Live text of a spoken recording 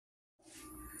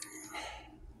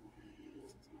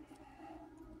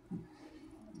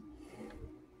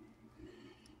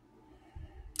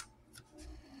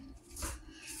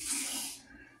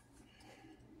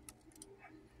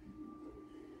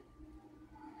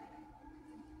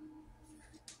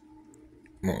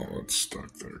Well, it's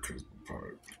stuck there because the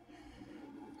pipe.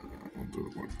 We'll do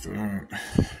it like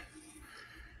that.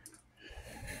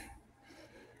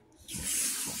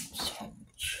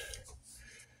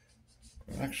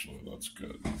 Actually, that's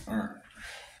good. All right.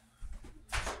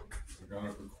 I got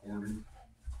it recording.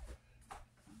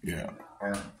 Yeah. All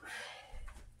right.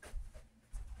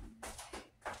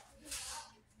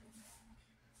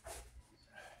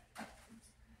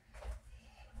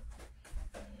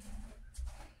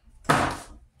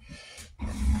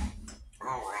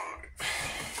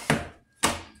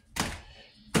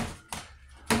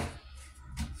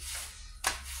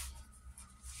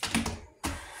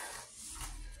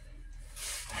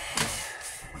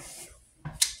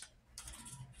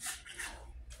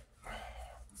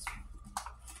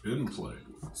 In place.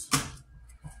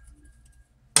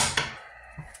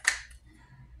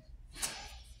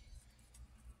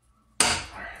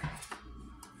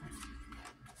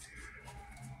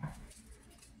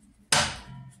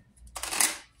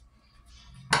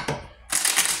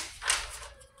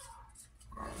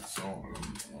 So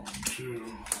 1, 2, 2.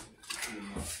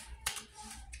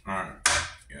 All right.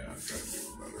 Yeah, I gotta do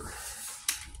it better.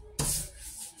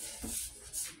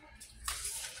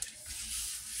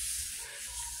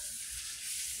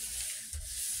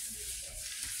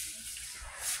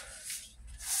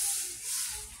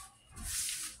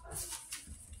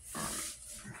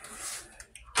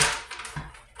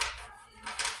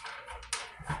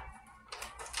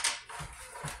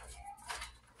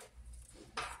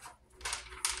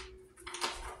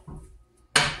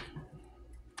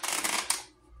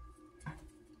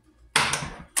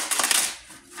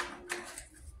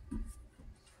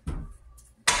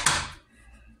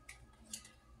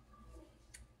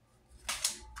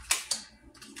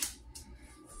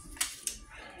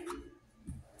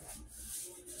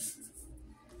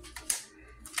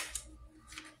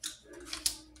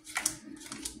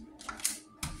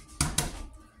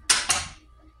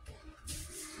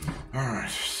 All right,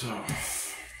 so.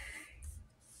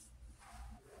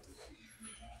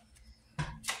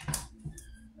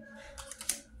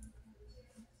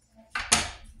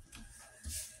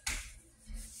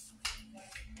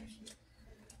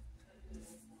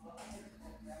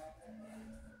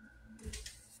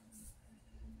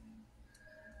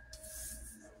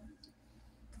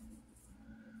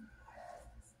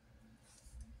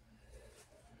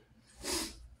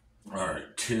 All right,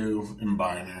 2 in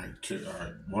binary. 2. All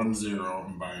right, 1, 0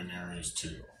 in binary is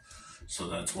 2. So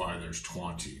that's why there's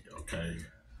 20. Okay.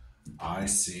 I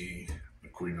see the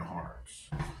Queen of Hearts.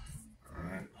 All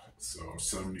right. So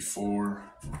 74.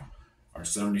 Our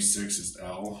 76 is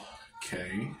L,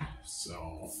 K.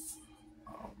 So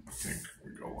I think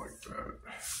we go like that.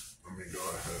 Let me go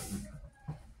ahead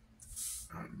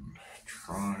and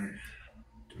try.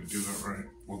 Did I do that right?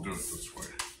 We'll do it this way.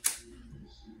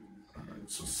 All right.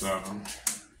 So 7. All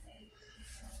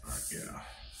right. Yeah.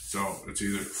 So it's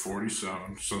either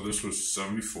 47. So this was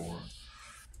 74.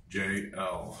 J,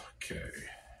 L, K.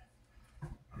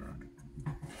 All right.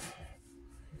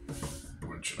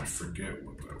 Which I forget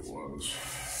what that was.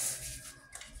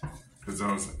 Because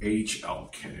that was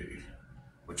HLK,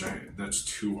 which that's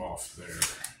 2 off there.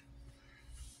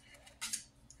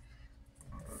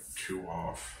 2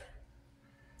 off.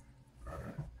 All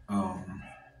right.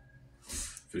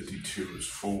 52 is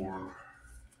 4.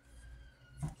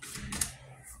 3.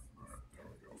 All right, there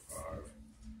we go. 5.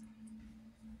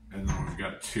 And then we've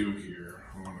got 2 here.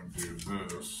 I'm going to do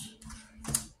this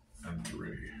and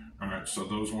 3. All right, so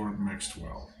those weren't mixed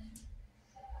well.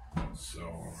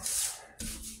 So let's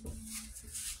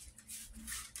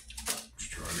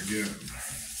try it again.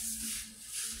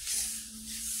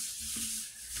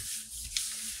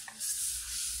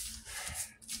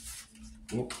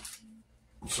 Whoop.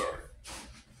 Sorry.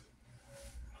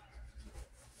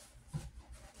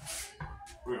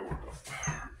 There we go.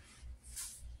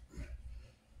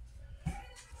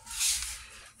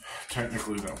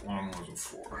 Technically, that one was a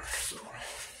 4, so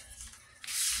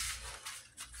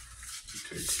you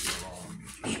take it all and you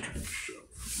just kind of shove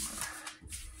it in there.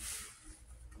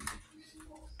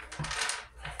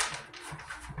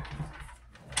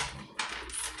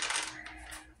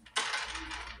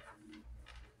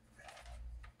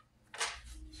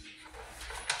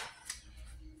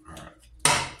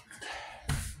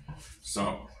 So,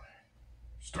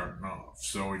 starting off.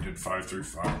 So we did 5, 3,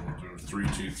 5. We'll do 3,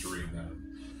 2, 3 then.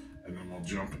 And then we'll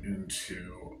jump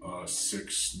into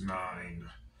 6, 9,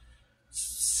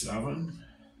 7.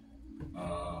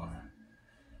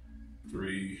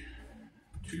 3,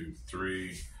 2,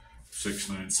 3, 6,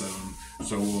 9, 7.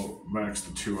 So we'll max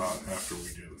the 2 out after we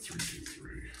do the 3, 2,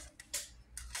 3.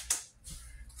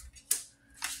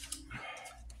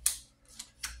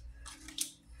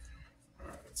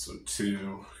 So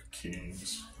 2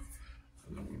 kings,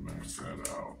 and then we max that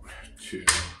out. 2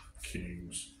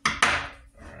 kings.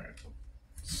 Alright,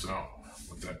 so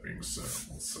with that being said,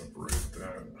 we'll separate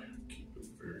that, keep it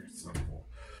very simple.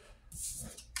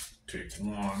 Take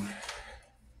 1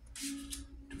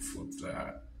 to flip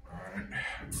that. Alright,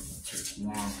 and then we'll take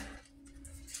 1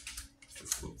 to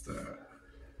flip that.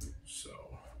 So,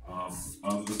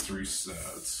 of the 3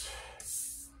 sets,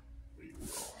 we will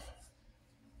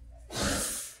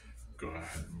go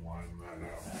ahead and line that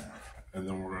out. And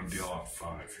then we're going to deal out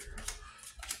 5 here.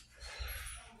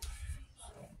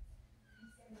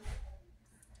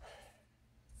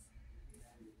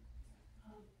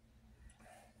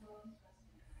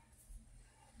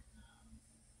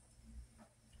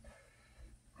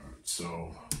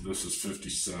 So this is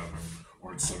 57,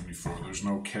 or it's 74. There's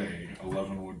no K.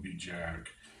 11 would be Jack,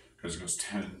 because it goes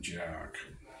 10 Jack.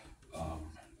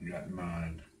 You got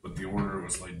 9, but the order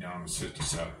was laid down as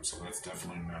 57, so that's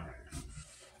definitely 9.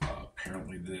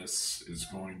 Apparently this is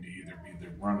going to either be the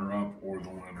runner-up or the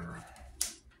winner.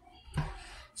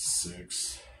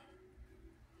 6.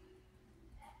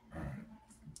 All right.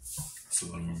 So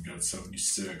then we've got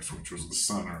 76, which was the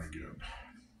center again,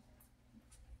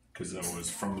 because that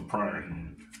was from the prior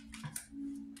hand.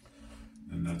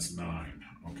 And that's 9.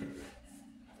 Okay.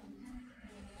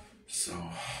 So,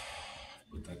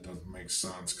 but that doesn't make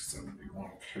sense because then we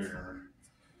won't care.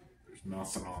 There's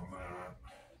nothing on that.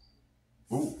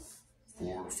 Oh,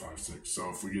 4, 5, 6. So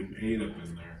if we get an 8 up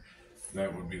in there,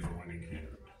 that would be the winning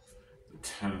hand. The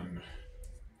 10,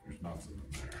 there's nothing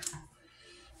in there.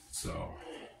 So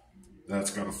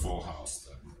that's got a full house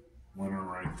then. Winner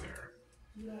right there.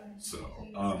 So,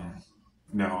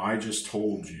 now I just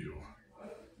told you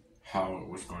how it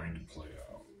was going to play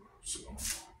out. So,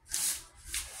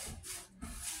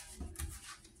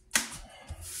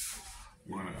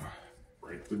 I'm going to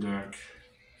break the deck.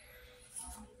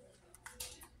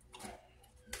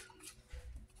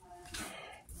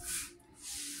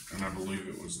 And I believe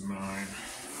it was 9,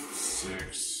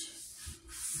 6,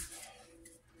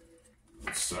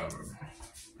 7.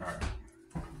 All right.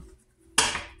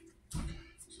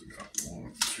 So we got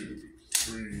 1, 2,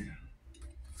 3,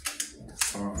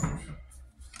 4, 5,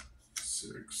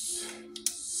 6,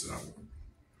 7.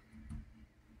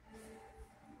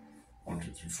 1,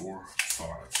 2, 3, 4, 5,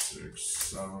 6,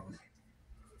 7,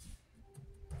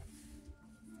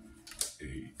 8.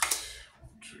 1,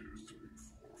 2, 3,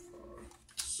 4,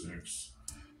 5, 6.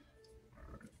 All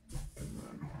right, and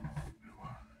then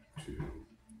 1,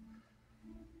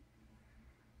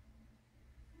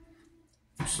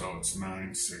 2. So it's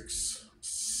 9, 6,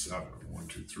 7. 1,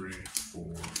 2, 3,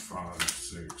 4, 5,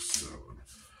 6, 7.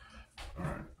 All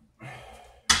right.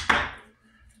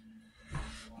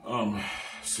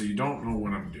 So you don't know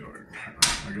what I'm doing.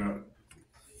 I got,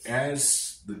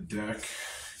 as the deck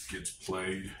gets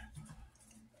played,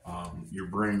 your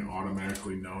brain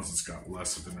automatically knows it's got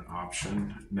less of an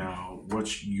option. Now,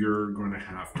 what you're going to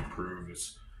have to prove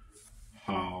is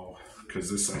how, because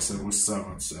this I said was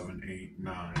 7, 7, 8,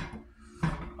 9.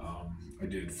 I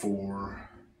did 4,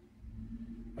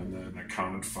 and then I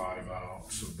counted 5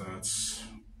 out. So that's,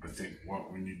 I think,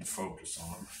 what we need to focus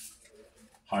on.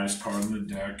 Highest card in the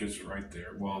deck is right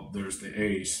there. Well, there's the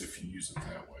ace if you use it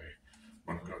that way.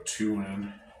 I'm going to go 2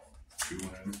 in. 2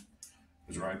 in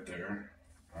is right there.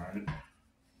 All right.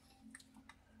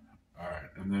 All right.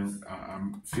 And then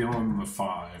I'm feeling the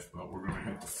 5, but we're going to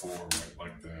hit the 4 right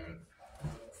like that.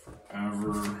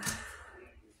 Forever.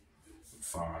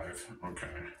 5.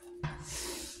 Okay.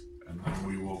 And then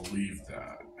we will leave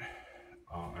that.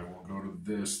 I will go to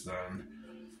this then.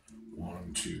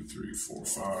 1, 2, 3, 4,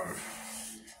 5.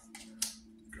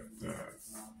 Got that.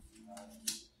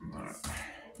 And that.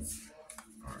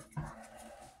 Alright.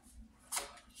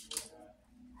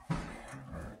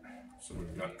 Alright. So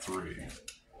we've got 3.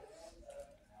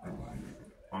 And then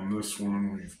on this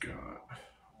one we've got,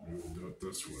 we will do it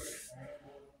this way.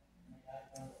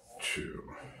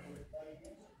 2.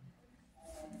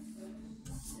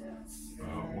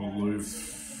 We'll leave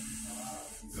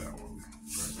that one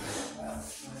right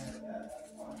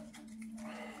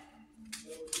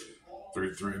there.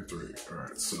 3, 3, and 3. All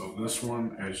right, so this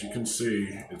one, as you can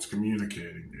see, it's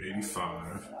communicating.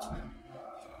 85.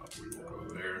 We will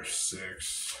go there.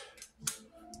 6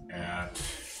 at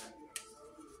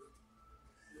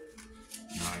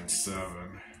 9,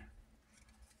 7.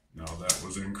 No, that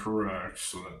was incorrect,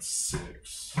 so that's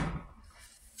 6.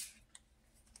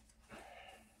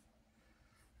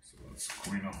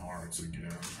 Queen of Hearts again,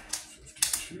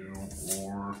 52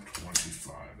 or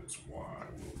 25 is Y.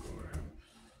 We'll go ahead.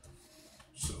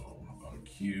 So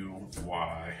Q,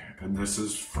 Y, and this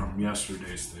is from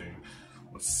yesterday's thing.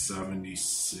 What's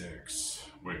 76?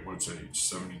 Wait, what's age?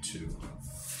 72.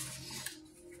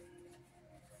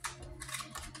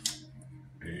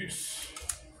 Ace,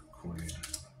 queen,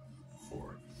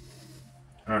 4.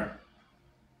 Alright.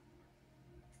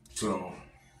 So,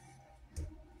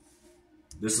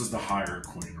 this is the higher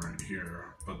queen right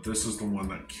here, but this is the one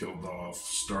that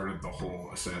started the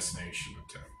whole assassination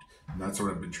attempt. And that's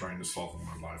what I've been trying to solve in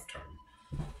my lifetime.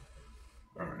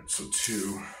 Alright, so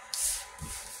 2.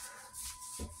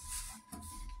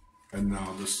 And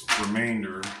now this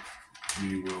remainder,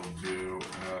 we will do,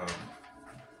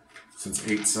 since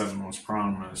 8-7 was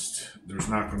promised, there's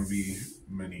not going to be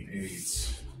many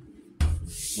 8s.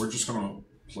 We're just going to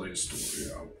play a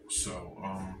story out. So,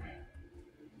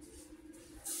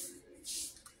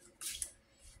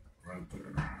 right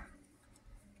there.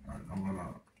 Alright, I'm going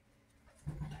to...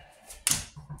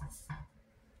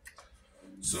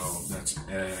 So that's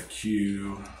a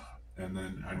Q, and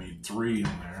then I need 3 in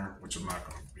there, which I'm not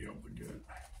going to be able to get.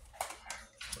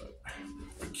 But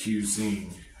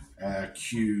accusing. Alright,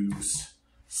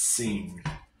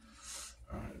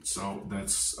 so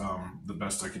that's the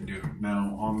best I can do.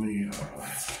 Now on the I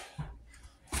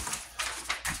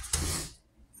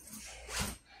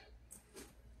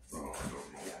don't know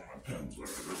where my pens are.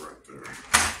 They're right there.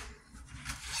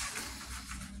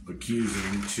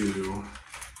 Accusing 2.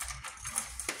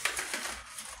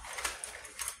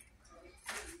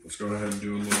 Let's go ahead and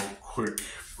do a little quick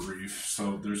brief.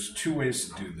 So there's 2 ways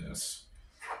to do this.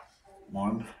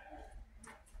 One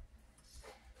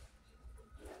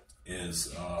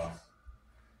is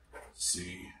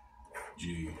C,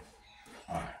 G,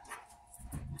 I.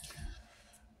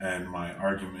 And my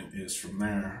argument is from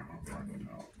there, I'm running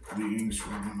out. The ink's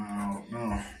running out.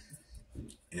 No.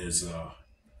 Is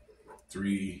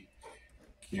 3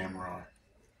 camera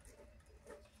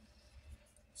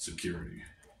security.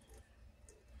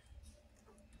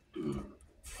 And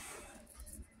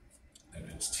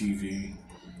it's TV,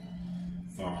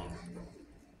 phone,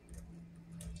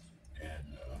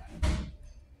 and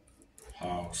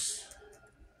house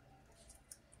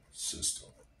system.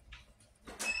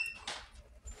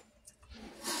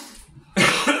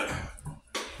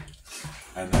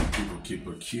 And then people keep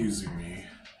accusing me.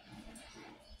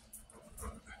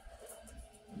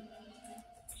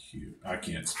 I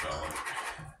can't spell it.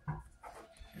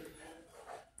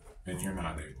 And you're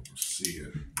not able to see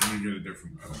it. Let me get a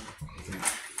different pen. I think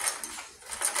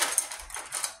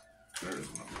there's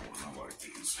another one. I like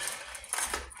these.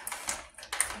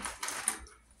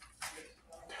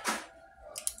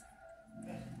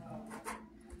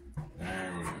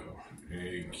 There we go.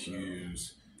 A, Q's,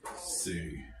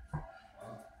 C.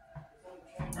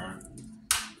 Alright.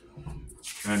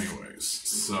 Anyways,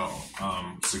 so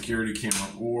security camera,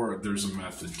 or there's a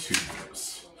method to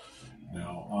this.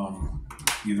 Now,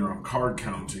 either I'm card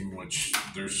counting, which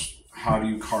there's how do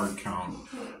you card count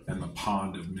in the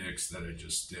pond of mix that I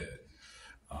just did,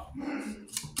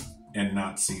 and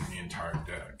not seeing the entire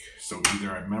deck. So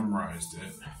either I memorized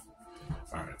it.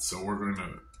 All right, so we're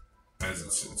gonna, as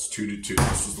it's 2-2.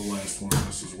 This is the last one.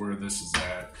 This is where this is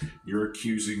at. You're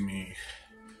accusing me,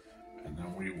 and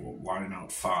then we will line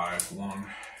out 5. 1,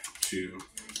 2,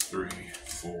 3,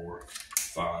 4,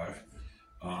 5.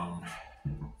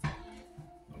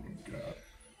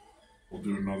 We'll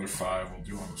do another 5. We'll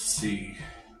do on the C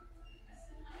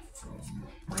from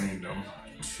random.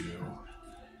 2,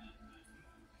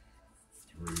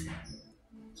 3,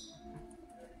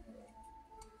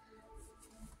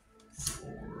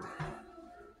 4.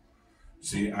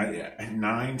 See,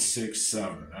 9, 6,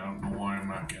 7. I don't know why I'm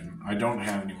not getting. I don't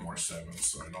have any more 7s,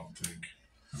 so I don't think.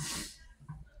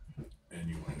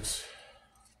 Anyways,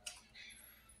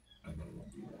 and then we'll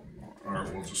do one more. All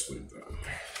right, we'll just leave that.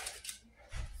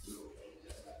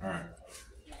 All right.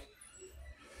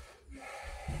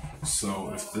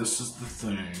 So if this is the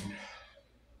thing,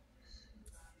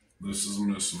 this is a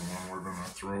missing one. We're gonna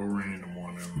throw a random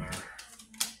one in there.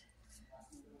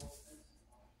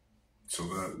 So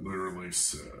that literally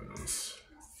says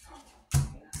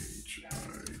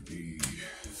HID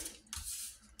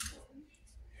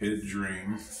HID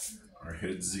Dream or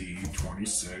HID Z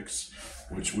 26,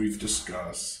 which we've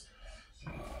discussed.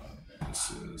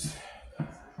 This is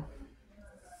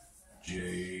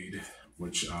Jade,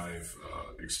 which I've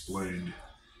explained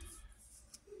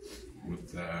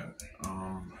with that.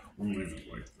 We'll leave it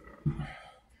like that.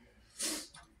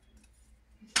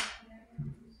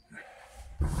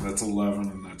 That's 11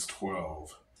 and that's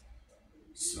 12.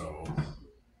 So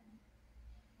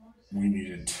we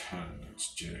needed 10.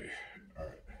 That's J. All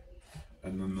right.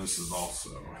 And then this is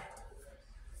also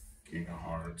King of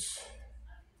Hearts.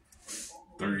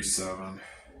 37.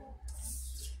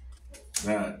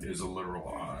 that is a literal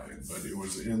I, but it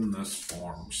was in this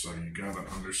form, so you got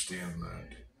to understand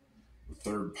that the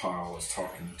third pile is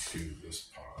talking to this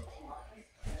pile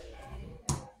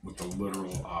with the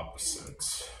literal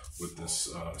opposites, with this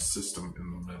system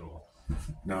in the middle.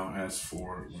 Now, as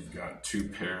for, we've got two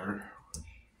pair,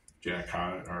 Jack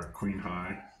high, or Queen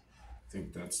high. I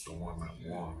think that's the one that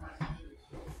won.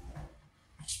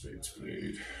 Spade,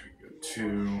 spade. We got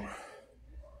two.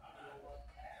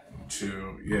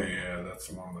 Yeah, that's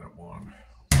the one that won.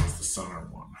 That's the center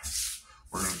one.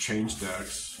 We're going to change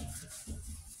decks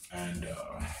and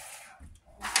I'm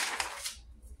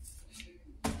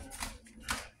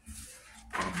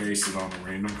going to base it on a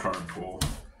random card pool.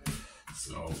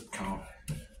 So count.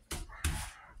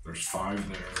 There's 5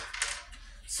 there.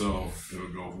 So it'll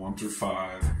go 1 through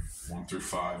 5, 1 through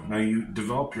 5. Now you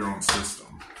develop your own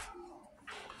system.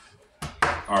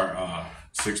 Or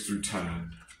 6 through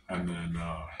 10, and then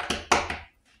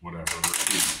whatever,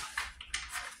 repeat.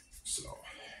 So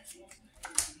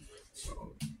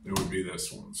it would be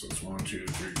this one. So it's 1, 2,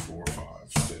 3, 4,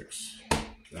 5, 6.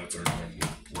 That's our deck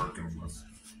we're working with.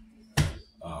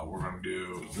 We're going to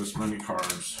do this many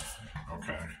cards.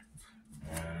 Okay.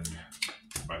 And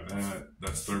by that,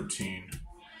 that's 13.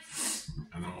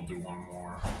 And then we'll do one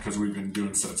more. Because we've been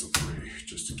doing sets of 3,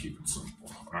 just to keep it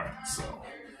simple. Alright, so.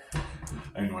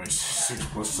 Anyways, 6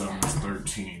 plus 7 is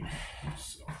 13.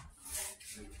 So,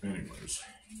 anyways,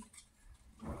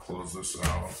 I'll close this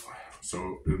out.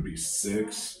 So it would be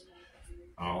 6.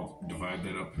 I'll divide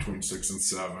that up between 6 and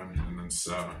 7, and then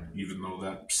 7, even though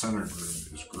that center group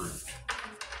is grouped.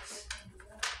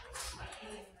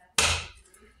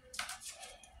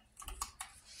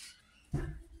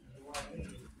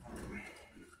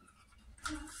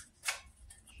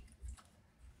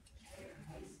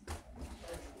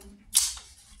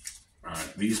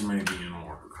 Alright, these may be in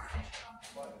order.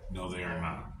 No, they are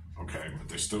not. Okay, but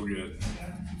they still get a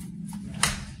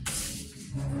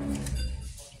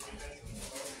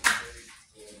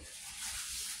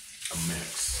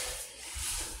mix.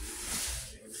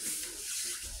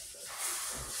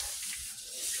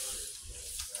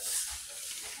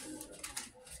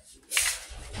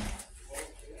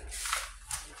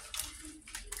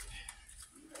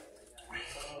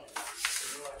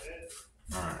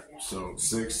 Alright, so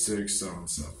 6, 6, 7,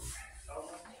 7.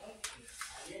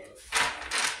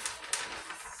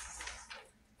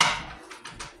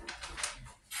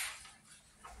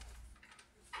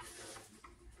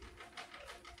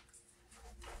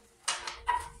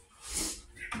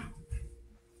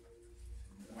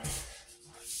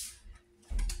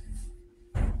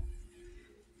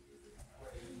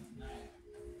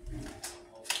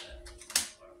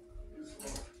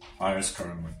 Highest card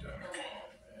on my deck.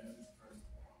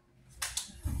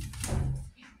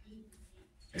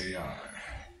 AI.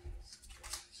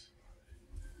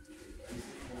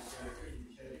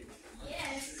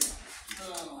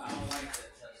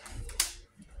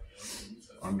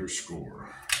 Underscore.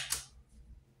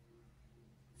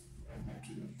 1,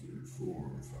 2, 3,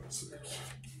 4, 5, 6.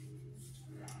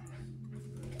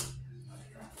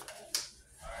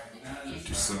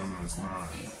 Seven is 9. 1,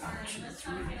 2,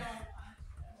 3.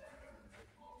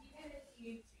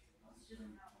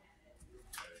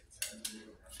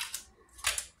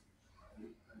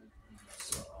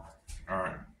 So, all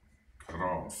right, cut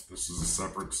off. This is a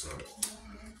separate set.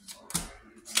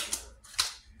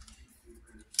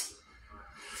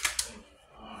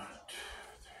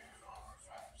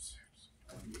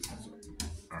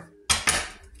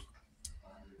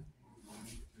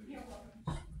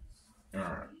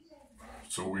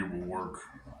 So we will work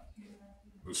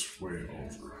this way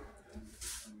over.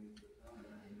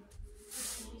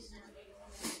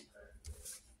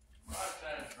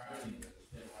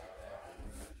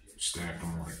 Stack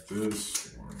them like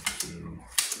this. 1, 2,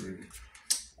 3,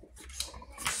 4,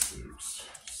 5, 6,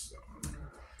 7.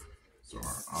 So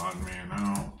our odd man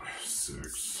out,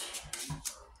 6,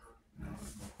 9,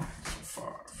 5.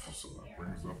 So that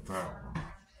brings up that one.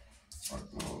 Right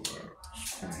below that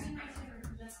is queen.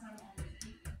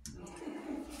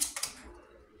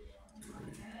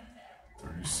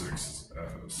 36 is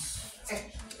S.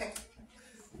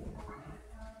 4.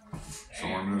 So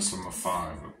we're missing the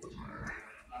 5 up in there.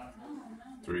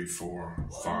 3, 4,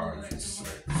 5,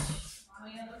 6.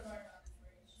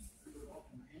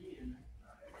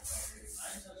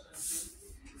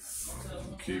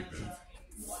 Keep it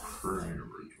pretty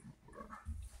original.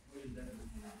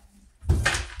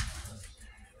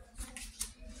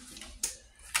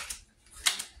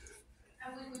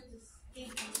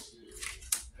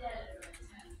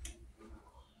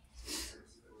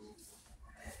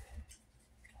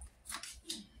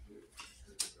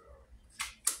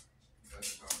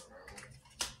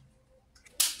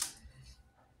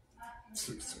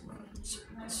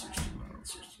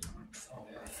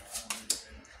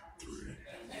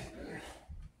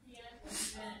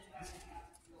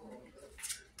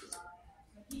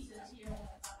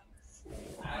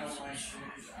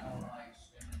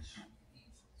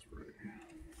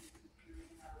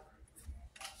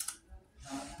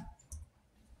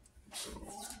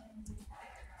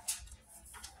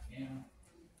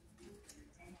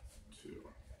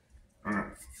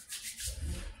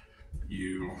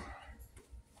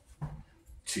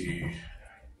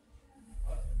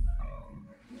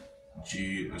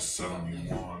 is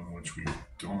 71, which we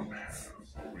don't have.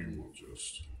 We will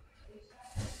just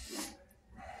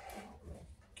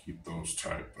keep those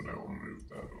tight, but I will move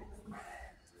that over.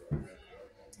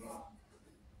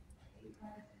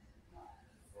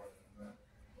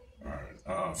 All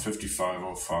right,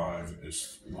 5505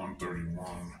 is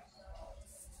 131.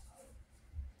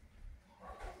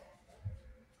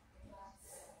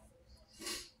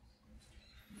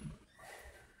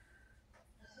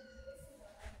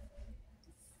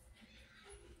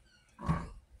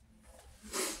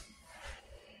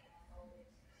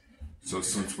 So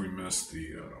since we missed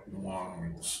the 1, we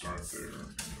will start there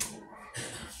and go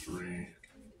 3.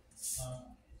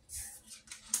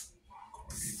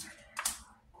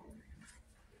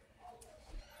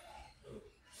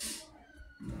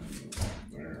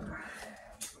 There.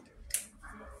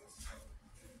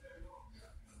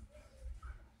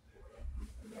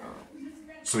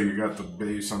 So you got the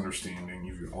base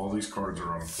understanding. All these cards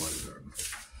are on play then.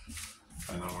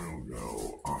 And then we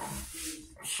will go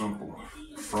simple.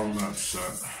 From that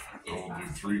set, I will do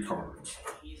 3 cards.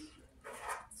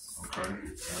 Okay,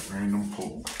 at random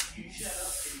pull.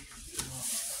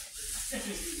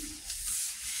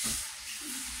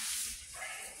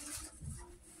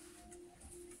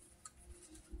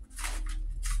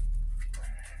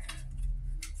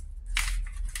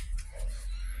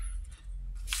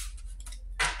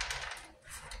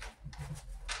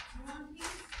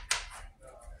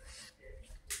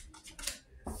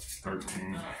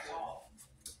 $13,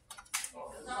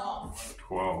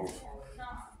 $12.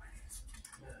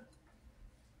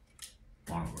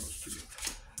 One of those two.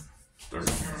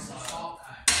 13.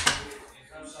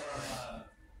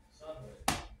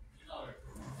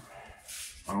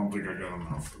 I don't think I got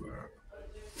enough for that.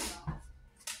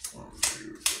 1,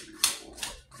 2, 3, 4,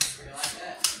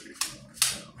 5, 6,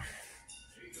 7,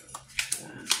 8,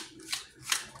 9, 10. 1, 2, 3,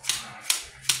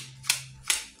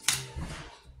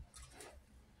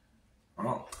 4.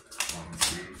 Oh, 1,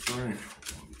 2, 3. 1,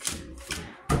 2,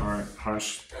 3. All right,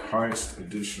 highest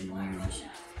addition wins.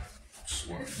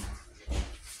 Sweat.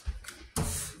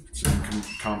 It's in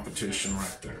competition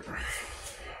right there.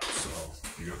 So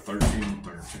you got 13 and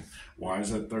 13. Why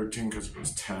is that 13? Because it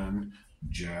was 10,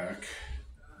 Jack,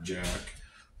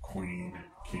 Queen,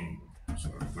 King. So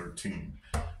 13.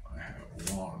 I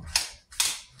have 1,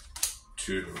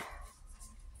 2.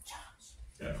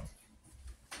 Yeah.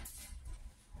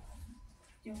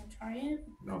 Do you want to try it?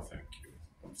 No, thank you.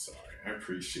 I'm sorry. I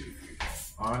appreciate you.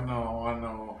 I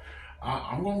know.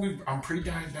 I'm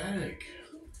pre-diabetic.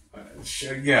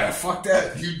 Yeah, fuck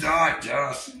that. You died,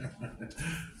 Josh.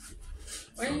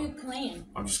 What are you playing?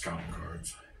 I'm just counting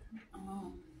cards.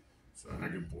 Oh. So I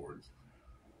get bored.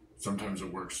 Sometimes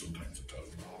it works, sometimes it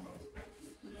doesn't. I don't know.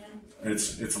 Yeah.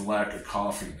 It's a lack of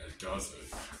coffee that does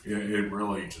it. It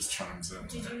really just chimes in.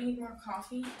 Did you need more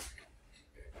coffee?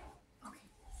 Okay.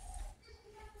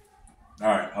 All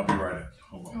right, I'll be right in.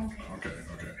 Hold on. Okay.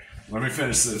 Let me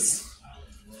finish this.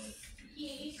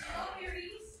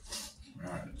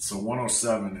 All right, so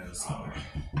 107 is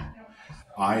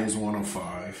I is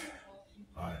 105,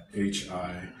 H,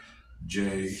 I,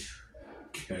 J,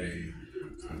 K,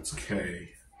 that's K,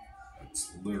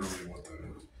 that's literally what that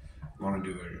is. I want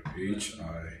to do that, H,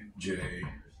 I, J,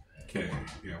 K,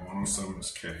 yeah, 107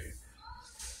 is K.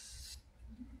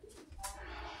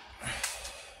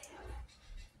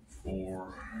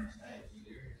 Four,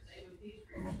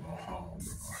 I don't know how I'm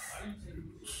going to do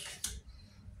this.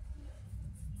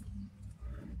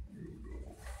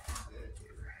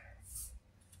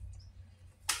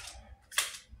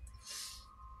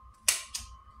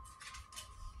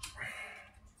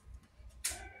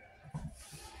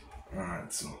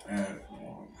 Alright, so add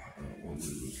 1.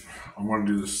 I'm going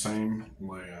to do the same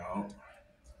layout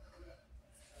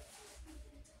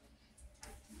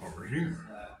over here.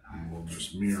 And we'll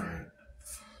just mirror it.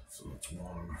 So that's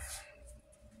 1.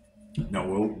 Now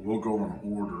we'll go in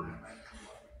order,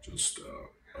 just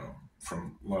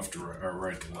from left to right, or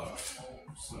right to left.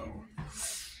 So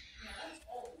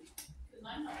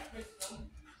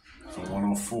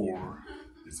 104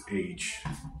 is H,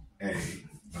 A,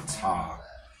 that's ha.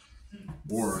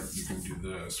 Or you can do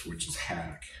this, which is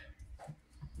hack.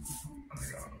 I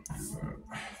gotta do that.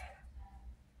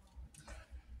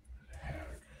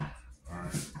 Hack.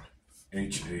 Alright.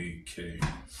 H, A, K.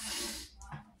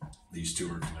 These two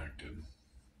are connected.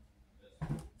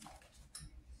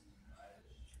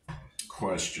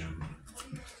 Question.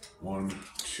 1,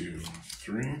 2,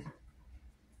 3.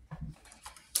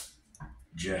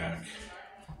 Jack.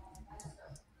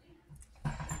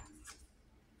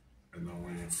 And then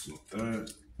we flip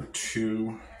that.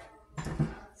 2,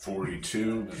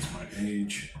 42, that's my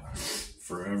age.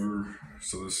 Forever.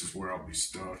 So this is where I'll be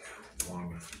stuck.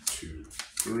 1, 2,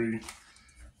 3, and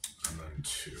then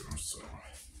 2. So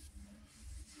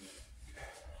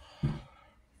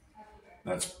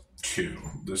that's 2.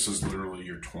 This is literally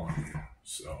your 20.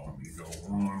 So you go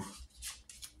 1,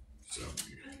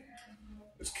 70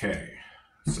 is K.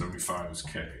 75 is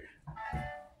K.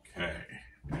 K,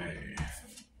 A,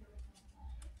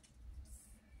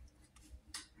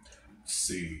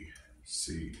 C,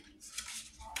 C,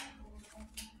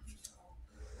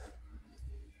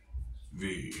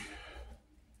 V.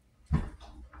 I'm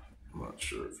not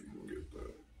sure if you can get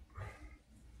that.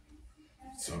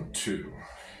 So 2,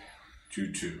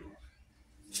 2, 2,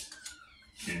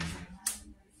 in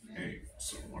 8.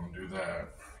 So I want to do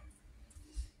that.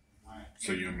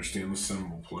 So you understand the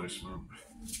symbol placement.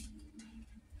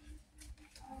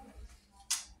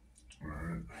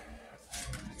 Alright.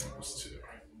 Those 2.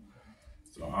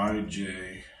 So I,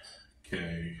 J,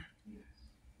 K,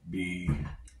 B,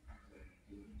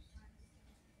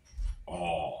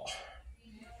 all.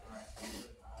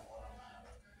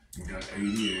 We got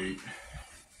 88.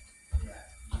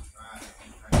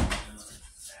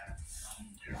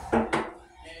 Here.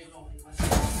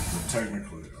 So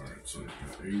technically, alright, so we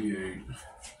got 88,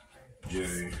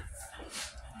 J,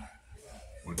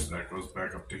 which that goes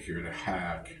back up to here to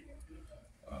hack.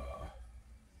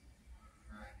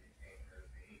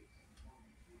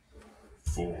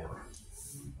 4.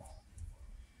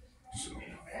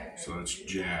 So that's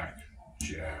Jack,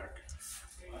 Jack,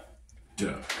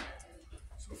 duh.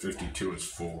 So 52 is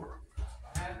 4.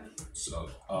 So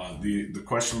the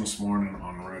question this morning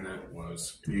on Reddit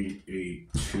was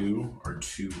 882 or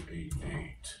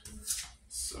 288.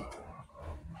 So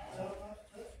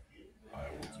I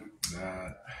will do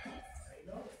that.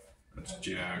 That's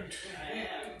jacked.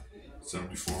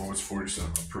 74 was 47.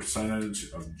 A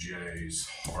percentage of J's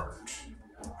heart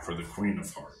for the Queen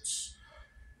of Hearts.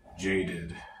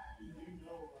 Jaded.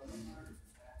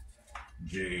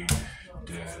 Jade,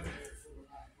 dead.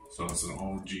 So it's an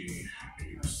OG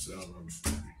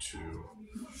 8742.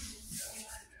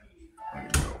 There you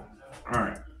go.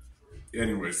 Alright.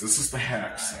 Anyways, this is the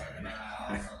hack side.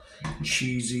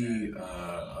 Cheesy,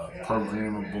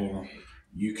 programmable.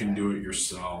 You can do it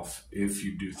yourself if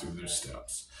you do through those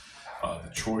steps.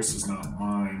 The choice is not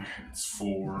mine. It's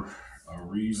for a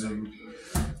reason.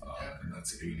 And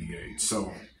that's 88.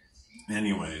 So,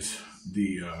 anyways,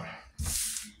 I'll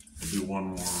do one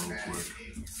more real quick.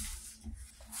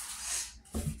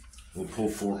 We'll pull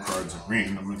 4 cards at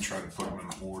random. I'm going to try to put them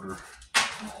in order.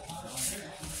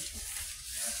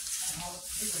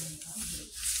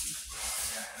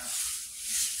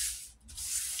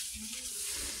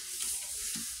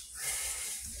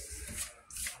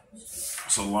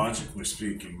 So logically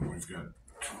speaking, we've got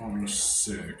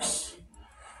 26.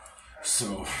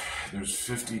 So there's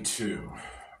 52.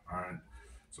 All right.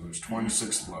 So there's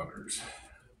 26 letters,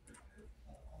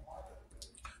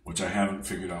 which I haven't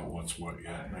figured out what's what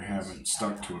yet, and I haven't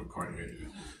stuck to it quite yet.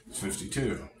 It's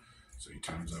 52. So you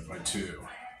times that by 2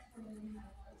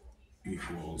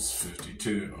 equals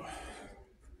 52.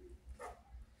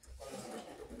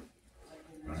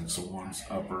 All right. So one's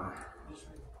upper.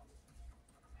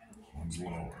 One's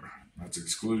lower. That's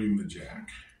excluding the jack.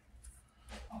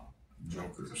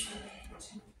 Jokers.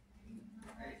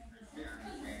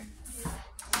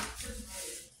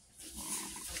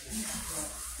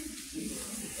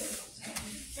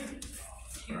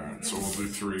 Alright, so we'll do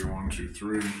 3. 1, 2,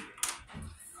 3.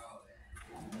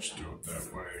 Just do it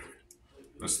that way.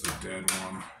 That's the dead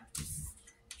one.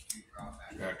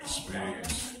 Jack of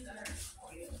spades.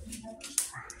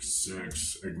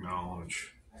 6.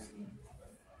 Acknowledge.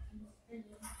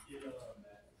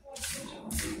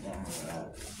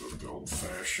 The old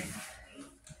fashioned.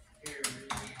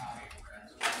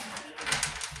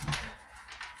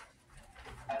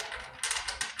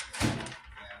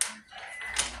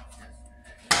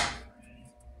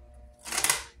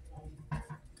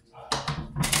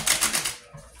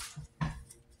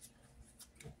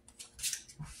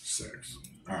 Six.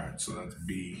 All right, so that's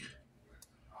B,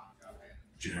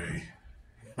 J,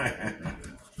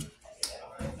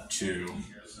 2.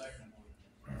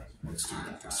 Let's do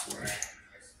it this way.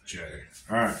 J.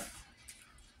 Alright.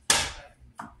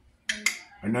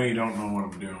 I know you don't know what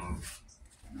I'm doing.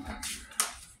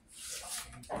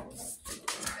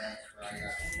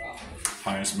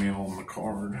 Highest meal on the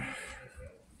card.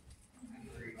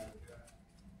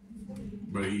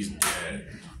 But he's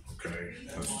dead. Okay?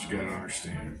 That's what you gotta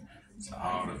understand. It's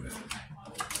out of it.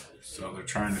 So they're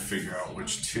trying to figure out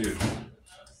which 2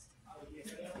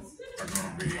 are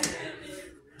gonna be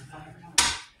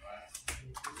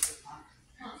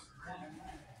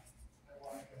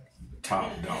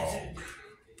top dog.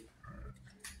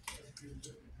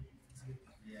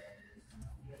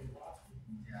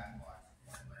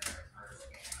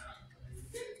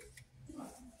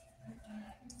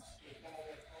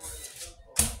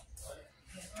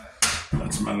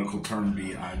 medical term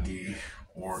BID,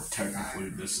 or technically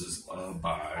this is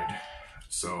abide.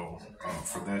 So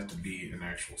for that to be an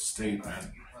actual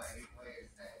statement,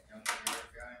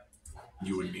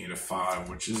 you would need a 5,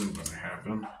 which isn't going to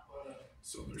happen.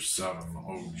 So there's 7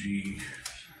 OG.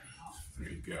 There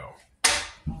you go.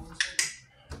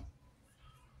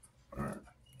 All right.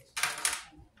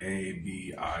 A,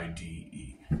 B, I, D,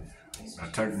 E. Now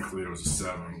technically it was a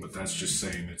 7, but that's just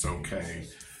saying it's okay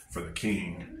for the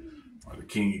king, or the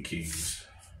king of kings.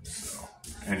 So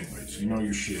anyways, you know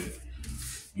your shit.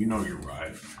 You know you're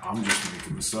right. I'm just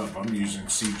making this up. I'm using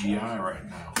CGI right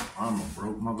now. I'm a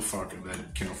broke motherfucker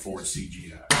that can afford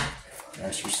CGI.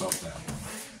 Ask yourself that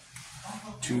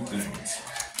one. 2 things.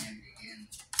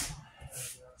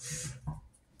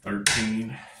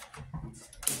 13,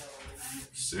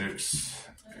 6,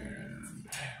 and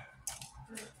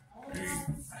 8.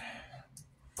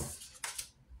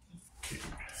 Okay.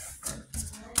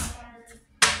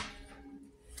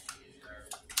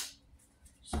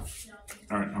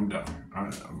 Alright, I'm done.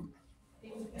 I'm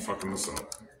fucking this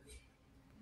up.